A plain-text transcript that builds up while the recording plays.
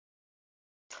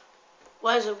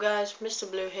What's up guys, Mr.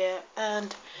 Blue here,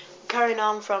 and carrying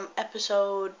on from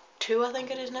episode 2 I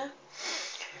think it is now.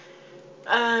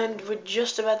 And we're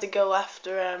just about to go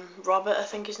after Robert, I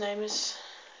think his name is.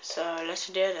 So let's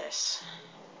do this.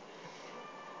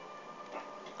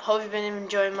 Hope you've been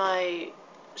enjoying my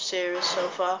series so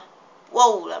far.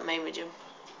 Whoa, that made me jump.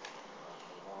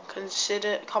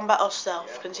 Consider combat or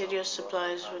stealth. Consider your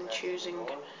supplies when choosing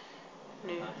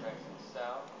new. Let's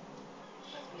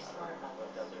be smart about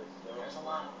this. There's a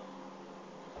lot of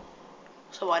them.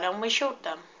 So why don't we shoot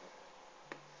them?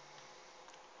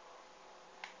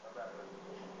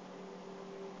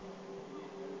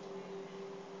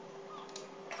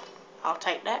 I'll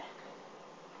take that.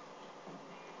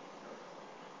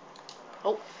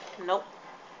 Oh, nope.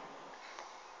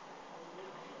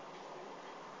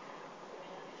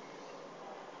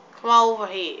 Come on over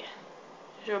here.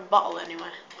 Is there a bottle anyway?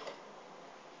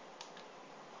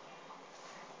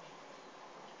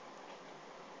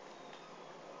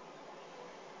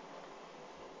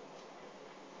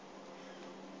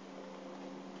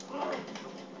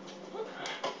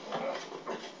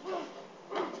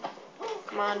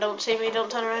 Come on, don't see me, don't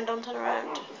turn around, don't turn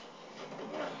around.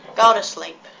 Go to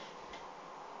sleep.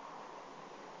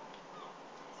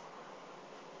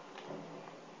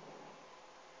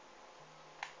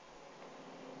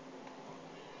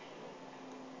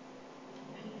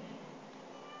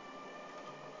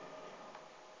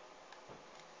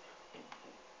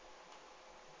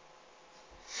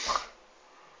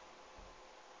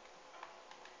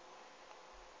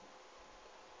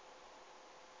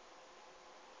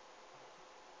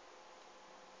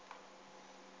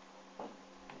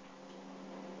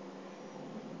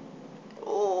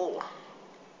 Oh,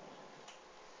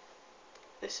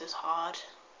 this is hard.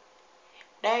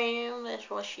 Damn, that's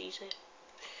what she said.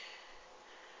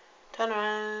 Turn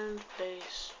around,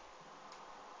 please.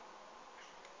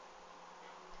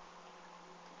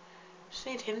 Just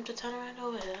need him to turn around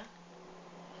over here.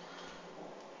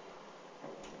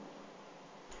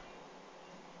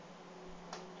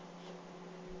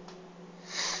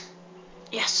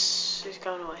 Yes, he's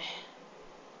going away.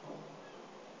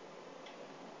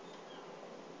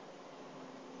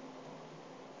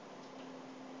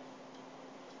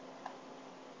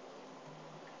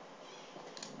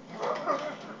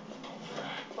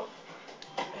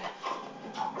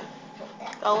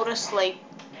 Go to sleep.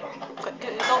 Quick, go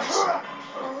to sleep.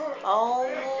 Oh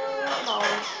no.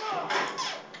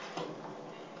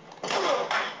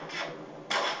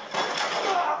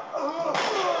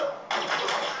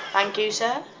 Thank you,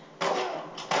 sir.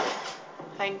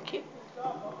 Thank you.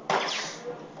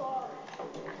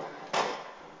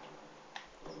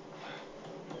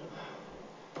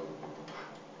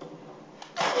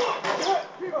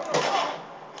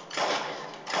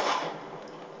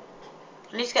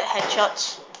 I need to get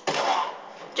headshots.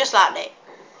 Just like that.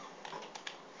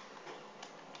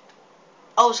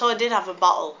 Oh, so I did have a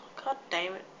bottle. God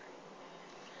damn it.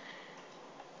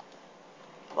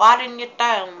 Why didn't you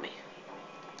tell me?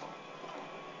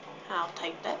 I'll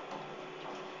take that.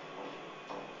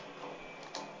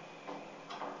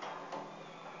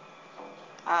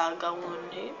 I'll go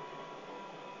in here.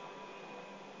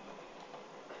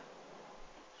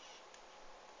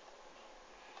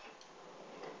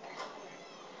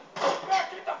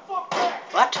 Get the fuck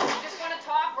back! What? I just want to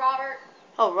talk, Robert.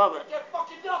 Oh, Robert. You got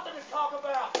fucking nothing to talk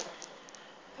about!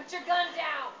 Put your gun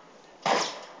down.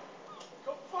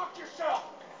 Go fuck yourself!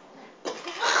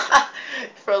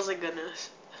 Frozen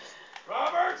goodness.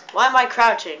 Robert! Why am I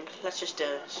crouching? Let's just do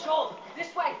this. Joel,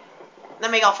 this way.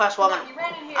 Let me go first, woman. Come on, you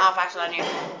ran in here. I'm faster than you.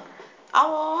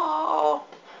 Oh!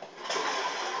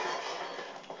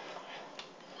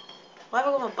 Why have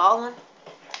I got my bottle in?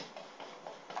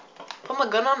 Put my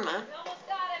gun on, man. We almost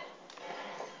got him.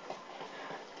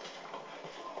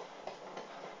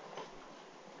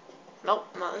 Nope,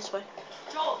 not this way.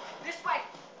 Joel, this way.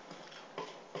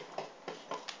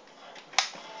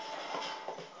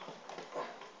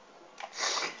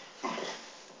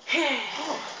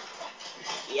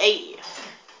 Yay.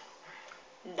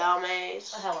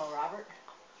 Dumbass. Hello, Robert.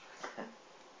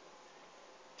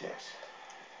 Yes.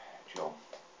 Joel.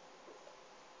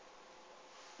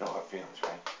 No hard feelings,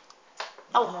 right?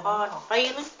 Oh, hard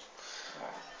feelings.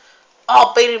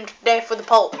 I'll beat him to death with a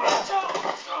pole.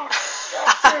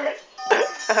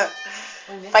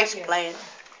 Face playing.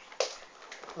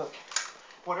 Look,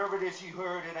 whatever it is you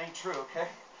heard, it ain't true, okay?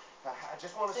 I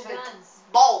just want to The say... guns.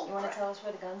 Bold. You want to tell us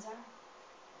where the guns are?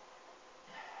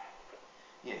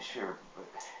 Yeah, sure, but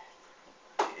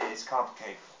it's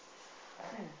complicated.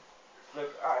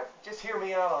 Look, just hear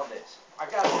me out on this. I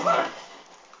got to...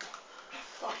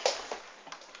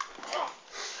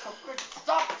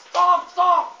 Stop! Stop!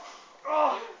 Stop!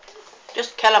 Oh.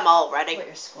 Just kill him already. What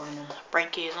you're scorning.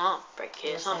 Break his arm. Break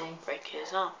his You're arm. saying? Break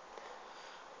his arm.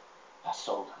 I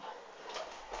sold him.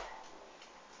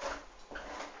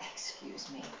 Excuse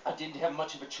me. I didn't have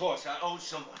much of a choice. I owed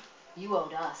someone. You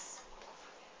owed us.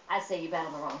 I'd say you bet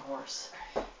on the wrong horse.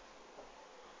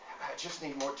 I just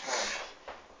need more time.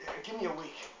 Give me a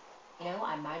week. You know,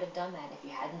 I might have done that if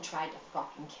you hadn't tried to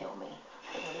fucking kill me.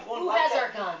 Who Who has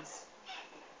our guns?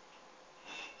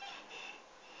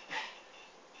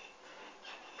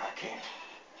 I can't.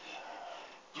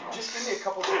 You just give me a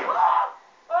couple days.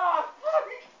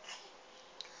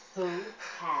 Who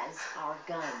has our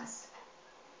guns?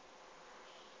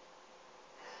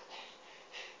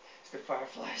 It's the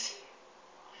Fireflies.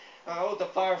 I owed the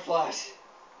Fireflies.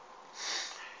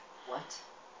 What?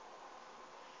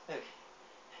 Look,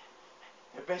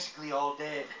 they're basically all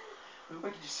dead. We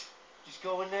could just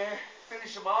go in there,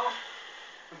 finish them off.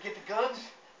 We get the guns.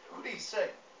 What do you say?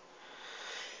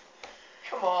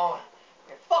 Come on.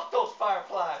 Yeah, fuck those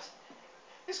Fireflies.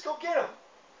 Let's go get them.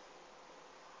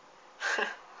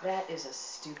 That is a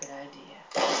stupid idea.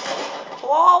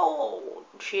 Whoa!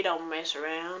 She don't mess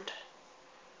around.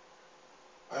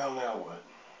 Well, now what?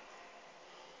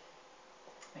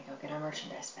 We go get our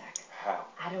merchandise back. How?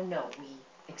 I don't know. We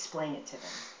explain it to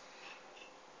them.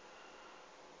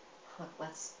 Look,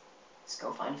 let's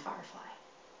go find Firefly.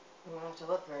 We won't have to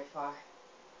look very far.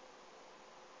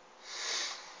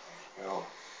 You know,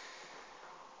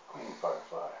 Queen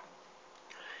Firefly.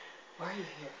 Why are you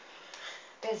here?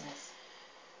 Business.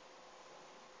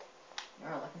 You're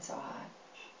not looking so hot.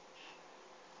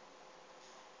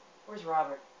 Where's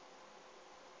Robert?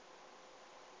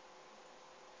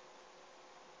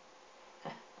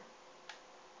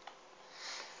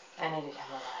 I needed him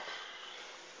alive.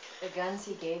 The guns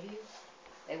he gave you,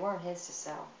 they weren't his to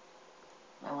sell.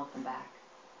 I want them back.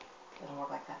 Doesn't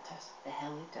work like that, Tess. The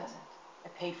hell it doesn't. I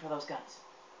paid for those guns.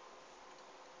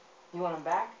 You want them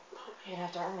back? You'd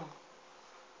have to earn them.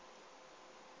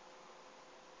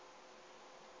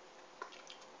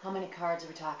 How many cards are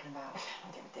we talking about? I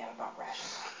don't give a damn about ration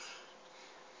cards.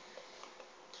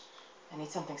 I need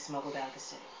something smuggled out of the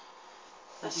city.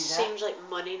 That seems like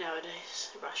money nowadays.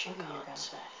 Ration I'll give you your guns cards.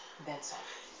 back. Then some.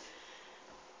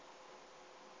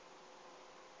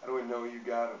 How do we know you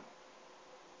got them?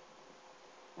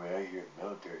 Well, I hear the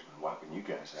military's been wiping you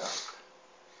guys out.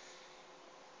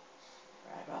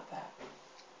 Right about that.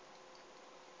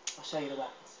 I'll show you the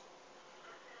weapons.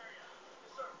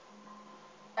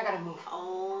 I gotta move.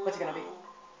 Oh. What's it gonna be?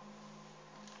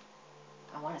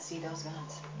 I want to see those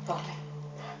guns. Follow me.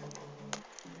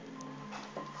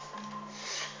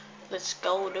 Let's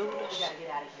go do We this. gotta get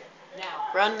out of here.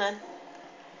 Now. Run then.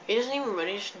 He doesn't even run,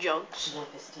 he just jogs. You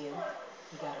want this deal?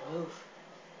 You gotta move.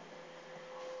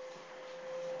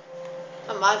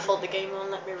 Not my fault the game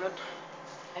won't let me run.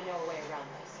 I know a way around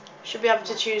this. Should be able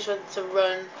to choose whether to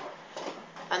run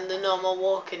and the normal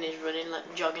walking is running,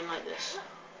 like jogging like this.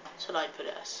 So I'd put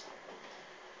it as.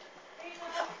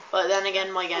 But then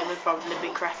again, my game would probably be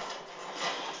crap.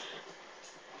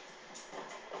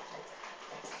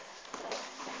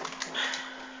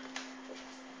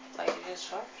 Ladies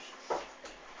first.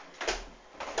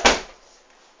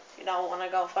 You don't want to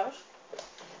go first?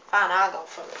 Fine, I'll go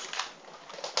first.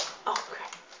 Oh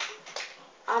crap.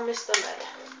 I missed the letter.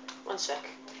 1 sec.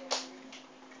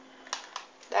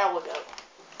 There we go.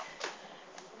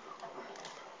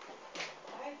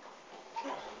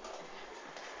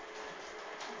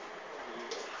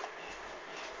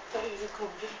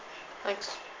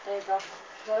 Thanks. There you go.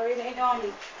 Go read it on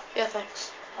you. Yeah,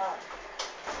 thanks.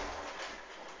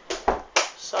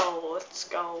 So, let's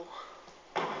go.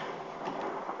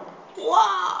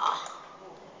 Wow!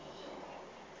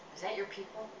 Is that your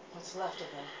people? What's left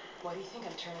of them. Why do you think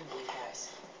I'm turning to you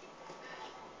guys?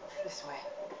 This way.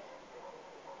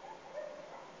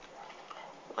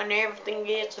 When everything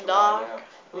gets dark,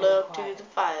 look to the They're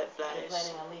fireflies.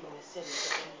 planning on leaving the city,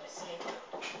 but they need a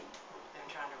scapegoat. They're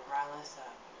trying to rile us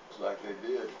up. It's like they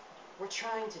did. We're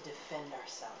trying to defend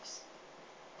ourselves.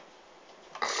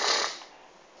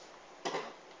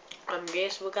 I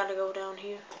guess we gotta go down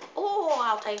here. Oh,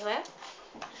 I'll take that.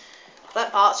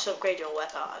 Let parts upgrade your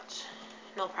weapons.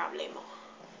 No problemo.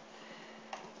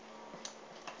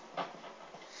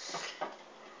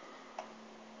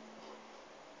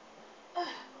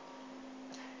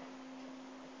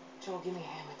 Joel, give me a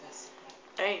hand with this.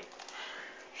 Damn.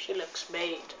 She looks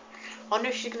made. Wonder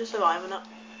if she's gonna survive or not.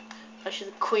 Like she's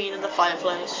the queen of the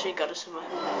fireflies, she gotta survive.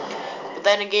 But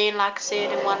then again, like I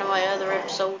said in one of my other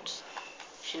episodes,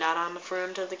 she's not on the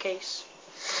front of the case.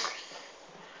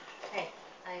 Hey,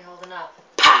 how you holding up?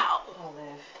 Pow! I'll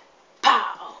live.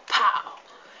 Pow! Pow!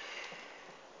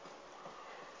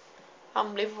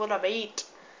 I'm living what I eat.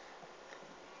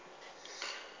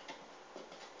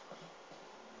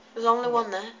 There's only one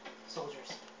there.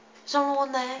 Soldiers. There's only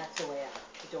one there. That's the way out.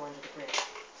 The door into the bridge.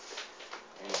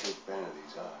 Ain't a big fan of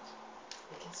these odds.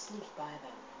 We can sneak by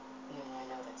them. Even though I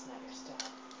know that's not your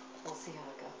style. We'll see how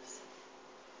it goes.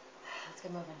 Let's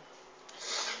get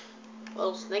moving.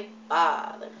 We'll sneak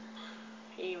by them.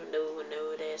 Even though we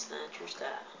know that's not your style.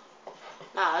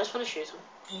 Nah, I just want to shoot him.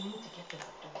 We need to get to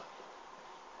that door.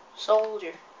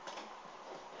 Soldier.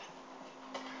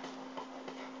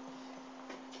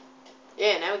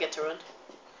 Yeah, now we get to run.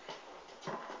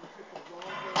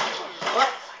 What?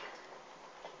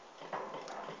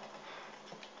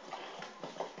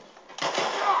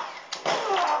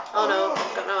 Oh no,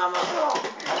 got no ammo.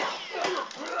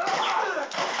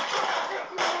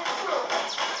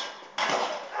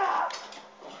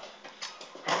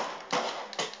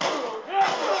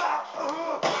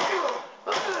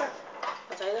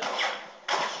 I'll tell you that.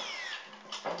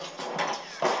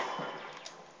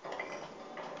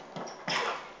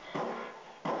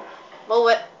 Move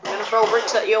it. I'm gonna throw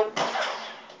bricks at you.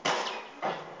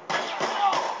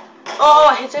 Oh,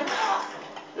 I hit him.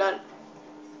 Lol.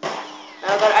 Now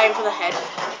I gotta aim for the head.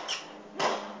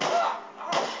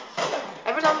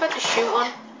 Every time I'm about to shoot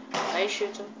one, I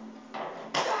shoot him.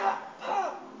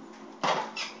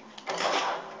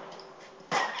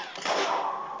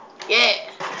 Yeah.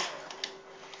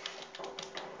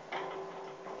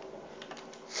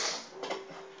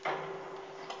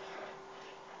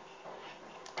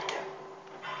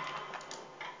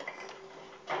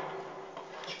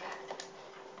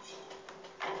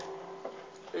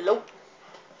 Nope.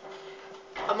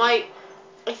 I might,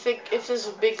 if there's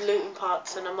a big looting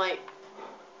parts, then I might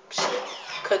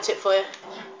cut it for you.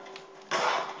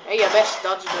 Hey, I best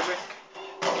dodge the brick.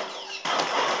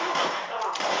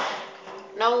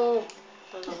 No,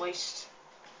 that was a waste.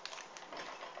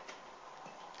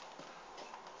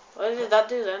 What did that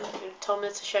do then? It told me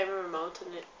to share my remote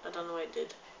and I don't know what it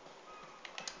did.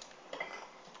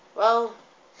 Well,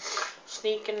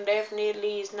 sneaking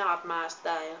definitely is not my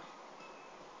style.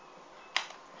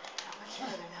 How much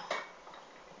further now?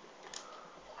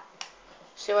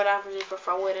 See what happens if I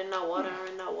throw it in the water,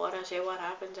 See what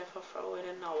happens if I throw it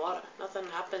in the water. Nothing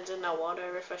happens in the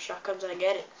water if a shot comes and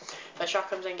get it. If a shot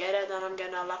comes and get it, then I'm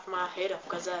gonna laugh my head off.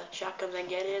 Cause a shot comes and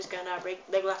get it is gonna break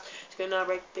the glass. It's gonna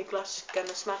break the glass.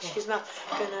 Gonna smash his mouth.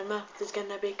 Gonna mouth is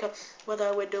gonna be cut. What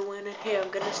are we doing in here?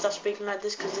 I'm gonna stop speaking like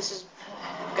this cause this is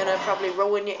gonna probably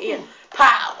ruin your ear.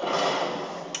 Pow!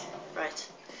 Right.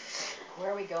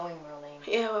 Where are we going, Rolene?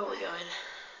 Yeah, where are we going?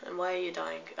 And why are you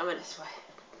dying? I mean, This way.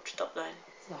 stop dying.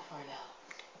 It's not far now.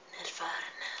 Not far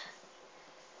enough.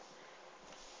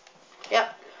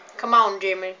 Yep. Come on,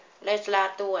 Jimmy. Let's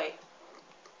light the way.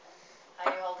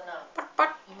 How you holding up?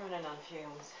 But, I'm running on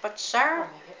fumes. sir, I'll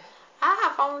make it.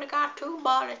 I've only got 2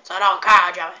 bullets. I don't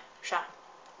care, Jimmy. Shut up.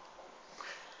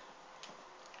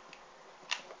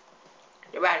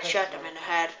 You better shot him in the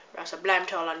head. That's a blame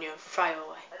toll on you. Fire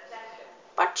away.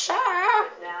 But, sir,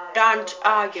 don't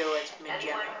argue with me,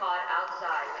 Jimmy. Anyone caught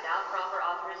outside without proper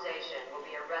authorization will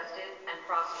be arrested and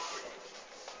prosecuted.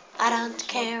 I don't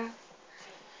care.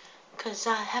 Cause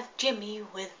I have Jimmy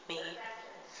with me.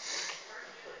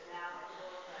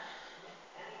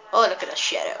 Oh, look at the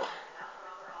shadow.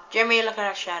 Jimmy, look at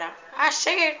that shadow. I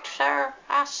see it, sir.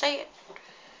 I see it.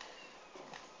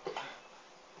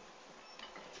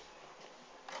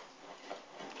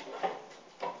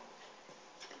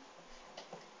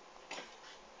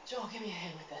 Joel, give me a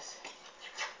hand with this.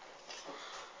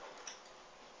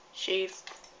 Chief.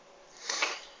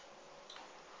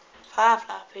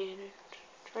 Firefly painted.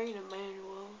 Training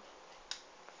manual.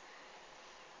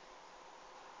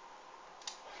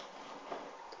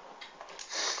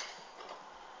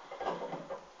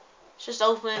 It's just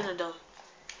opening the door.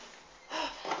 Oh,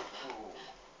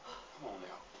 come on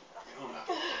now. Get on up.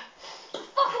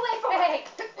 Fuck away from me!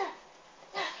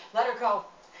 Let her go.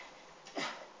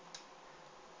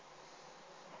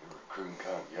 You're recruiting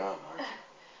kind of young, aren't you?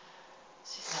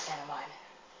 She's not one of mine.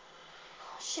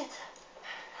 Oh, shit.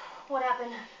 What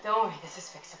happened? Don't worry, this is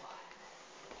fixable.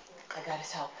 I got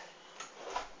his help.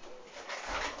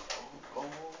 Oh,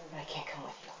 But I can't come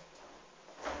with you.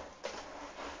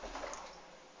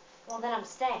 Well, then I'm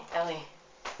staying. Ellie,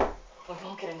 we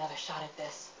won't get another shot at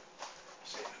this.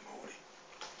 say in the morning.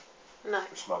 No.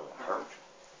 We're smuggling hurt.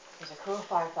 There's a crew of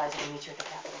fireflies that'll meet you at the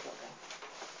Capitol building.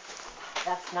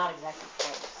 That's not exactly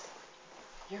close.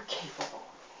 You're capable.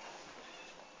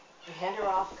 We hand her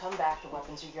off, come back, the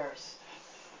weapons are yours.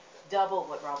 Double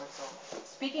what Robert sold me.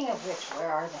 Speaking of which, where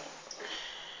are they?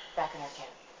 Back in our camp.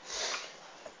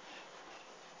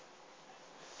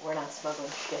 We're not smuggling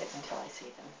shit until I see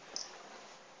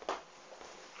them.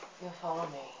 You'll follow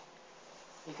me.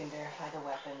 You can verify the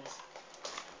weapons.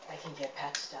 I can get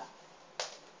patched up.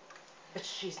 But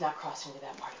she's not crossing to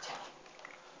that part of town.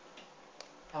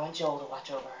 I want Joel to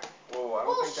watch over her. Whoa, I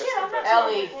don't think that's I'm the not best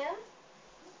Ellie. idea. Him?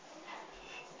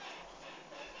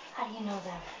 How do you know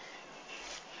them?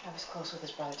 I was close with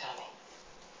his brother Tommy.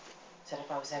 Said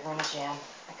if I was ever in a jam,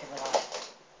 I could rely on him.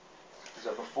 Is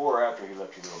that before or after he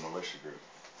left you to a militia group?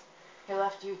 He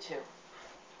left you too.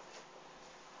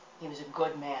 He was a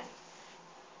good man.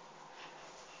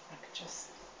 I could just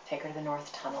take her to the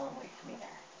North Tunnel and wait for me there.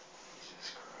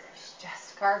 Jesus Christ.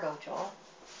 Just cargo, Joel.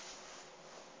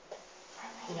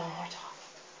 No more talk.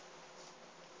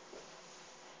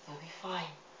 You'll be fine.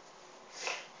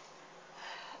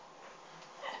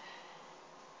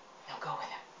 Now go with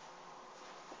him.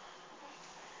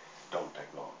 Don't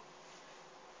take long.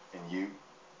 And you,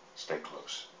 stay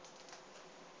close.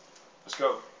 Let's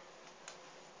go.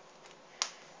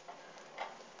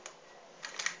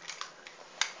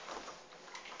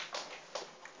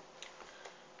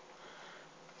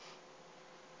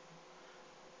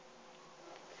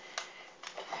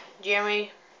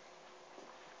 Jeremy,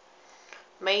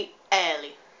 meet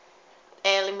Ellie.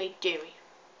 Ellie, meet Jeremy.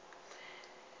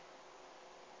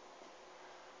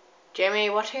 Jeremy,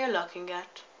 what are you looking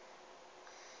at?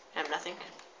 Nothing.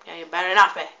 Yeah, you better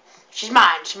not be. She's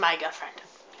mine. She's my girlfriend.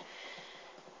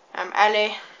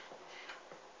 Ellie.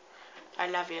 I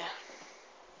love you.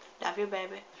 Love you,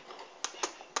 baby.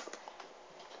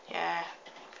 Yeah.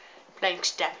 Playing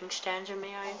stepping stones with me,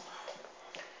 are you?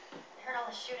 I heard all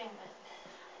the shooting,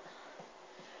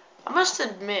 but... I must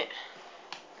admit,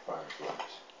 Fireflies.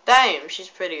 damn, she's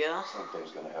a pretty girl.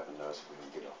 Something's gonna happen to us if we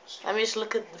don't get off the street. Let me just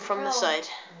look at from the side.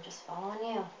 I'm just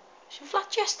following you. She's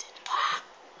flat-chested.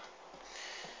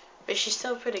 But she's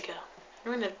still a pretty girl. I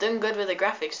mean, they've done good with the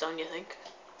graphics, don't you think?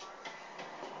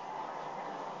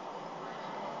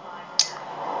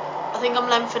 I think I'm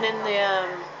lengthening the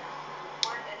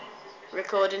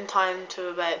recording time to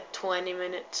about 20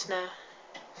 minutes now.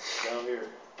 Down here.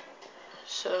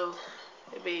 So,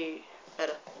 it'd be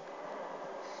better.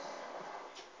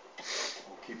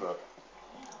 We'll keep up.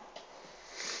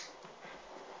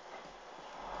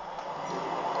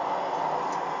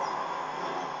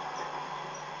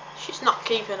 She's not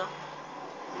keeping up.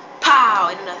 Pow!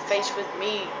 In the face with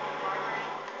me.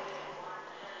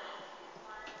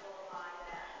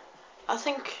 I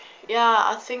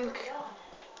think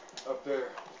Up there.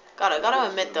 gotta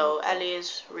admit though, Ellie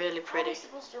is really How are we pretty.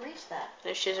 supposed to reach that?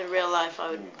 And if she's in real life,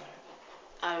 Give me a minute.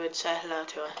 I would say hello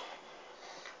to her.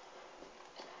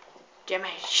 Jimmy,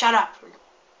 shut up.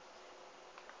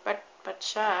 But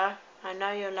sir, I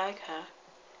know you like her.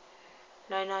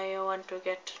 And I know you want to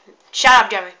get. Shut up,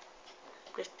 Jimmy.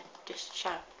 Just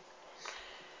shut up.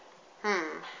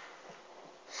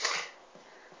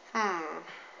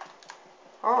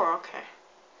 Oh, okay.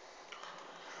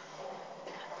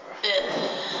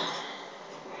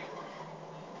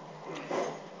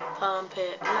 Pump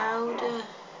it louder.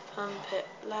 Pump it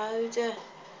louder.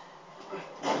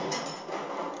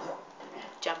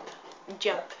 Jump.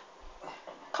 Jump.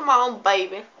 Come on,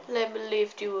 baby. Let me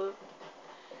lift you up.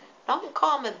 Don't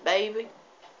call me baby.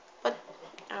 But,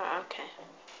 oh, okay.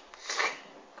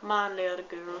 Come on, little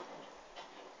girl.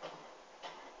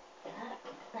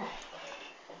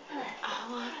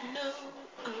 I want to know.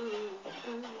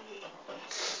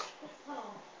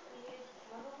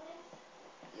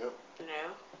 Yep. No.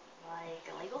 Like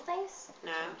illegal things?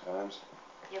 No. Sometimes.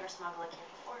 You ever smuggled a kid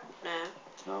before? No.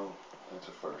 No, that's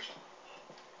a first.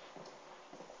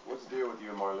 What's the deal with you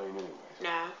and Marlene anyways?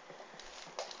 No.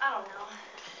 I don't know.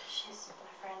 She's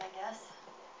my friend, I guess.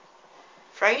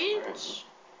 Friends?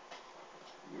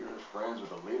 You're friends with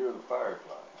the leader of the Fireflies.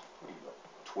 What are you,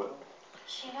 like, 12?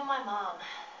 She knew my mom.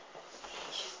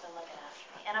 She's been looking after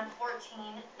me. And I'm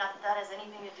 14. Not that that has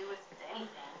anything to do with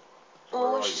anything.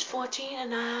 Oh, Where are she's you? 14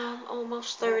 and I'm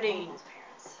almost They're 13. Angel's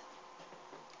parents.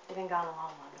 They've been gone a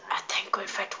long, long I time. think we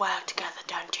fit well together,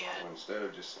 don't you? Well, instead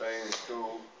of just staying in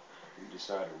school, you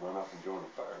decided to run off and join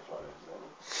the Fireflies, then.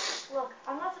 Look,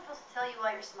 I'm not supposed to tell you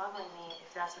why you're smuggling me,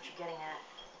 if that's what you're getting at.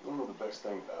 You wanna know the best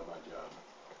thing about my job?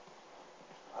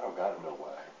 I don't gotta know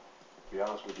why. To be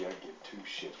honest with you, I give two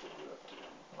shits what you're up to.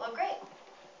 Well, great.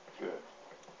 Good.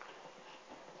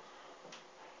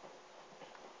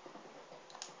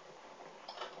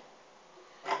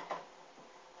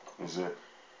 Is it?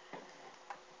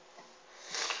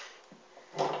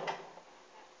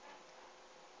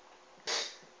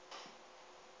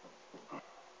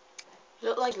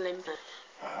 Look like limping.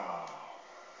 Oh,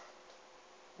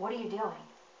 What are you doing?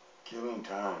 killing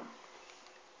time.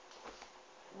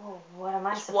 Well, what am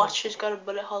I His supposed watch to has do? got a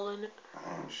bullet hole in it.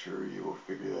 I'm sure you will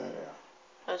figure that out.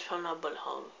 That's probably not a bullet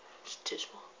hole. It's too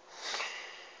small.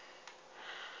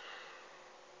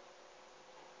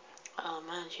 Oh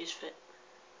man, she's fit.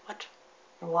 What?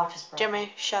 Your watch is broken.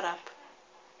 Jimmy, shut up.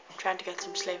 I'm trying to get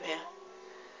some sleep here.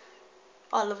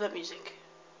 Oh, I love that music.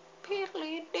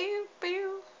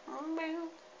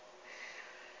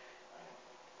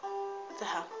 What the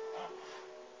hell?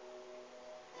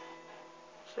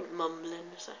 Some mumbling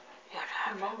or something.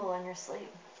 You mumble in your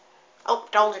sleep. Oh,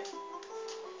 told you.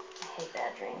 I hate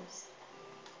bad dreams.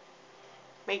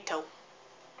 Me too.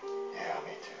 Yeah,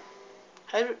 me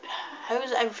too. How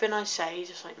does everything I say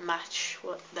just like match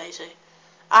what they say?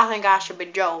 I think I should be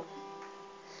Joe.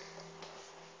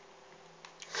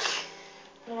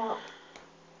 You know,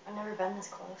 I've never been this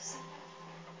close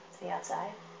to the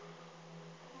outside.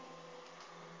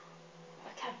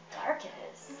 Look how dark it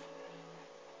is.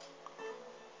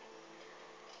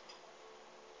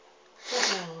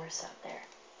 Can't be any worse out there.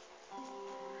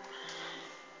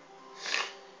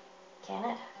 Can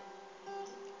it?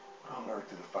 What on earth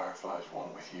do the Fireflies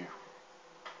want with you?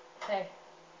 Hey.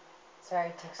 Sorry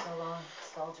it took so long.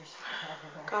 Soldiers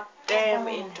everywhere. God damn Come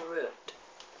on. interrupt.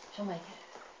 She'll make it.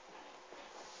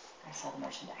 I saw the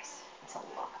merchandise. It's a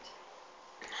lot.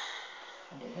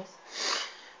 Wanna do this?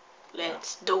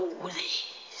 Let's do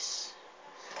this.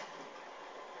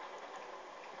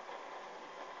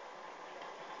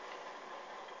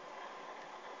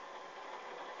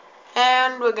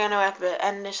 And we're gonna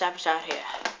end this episode here.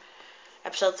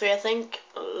 Episode 3, I think.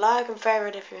 Like and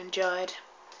favorite if you enjoyed.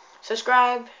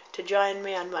 Subscribe to join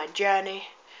me on my journey.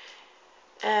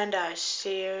 And I'll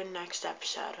see you next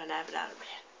episode whenever that'll be.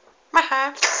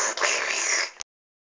 Bye.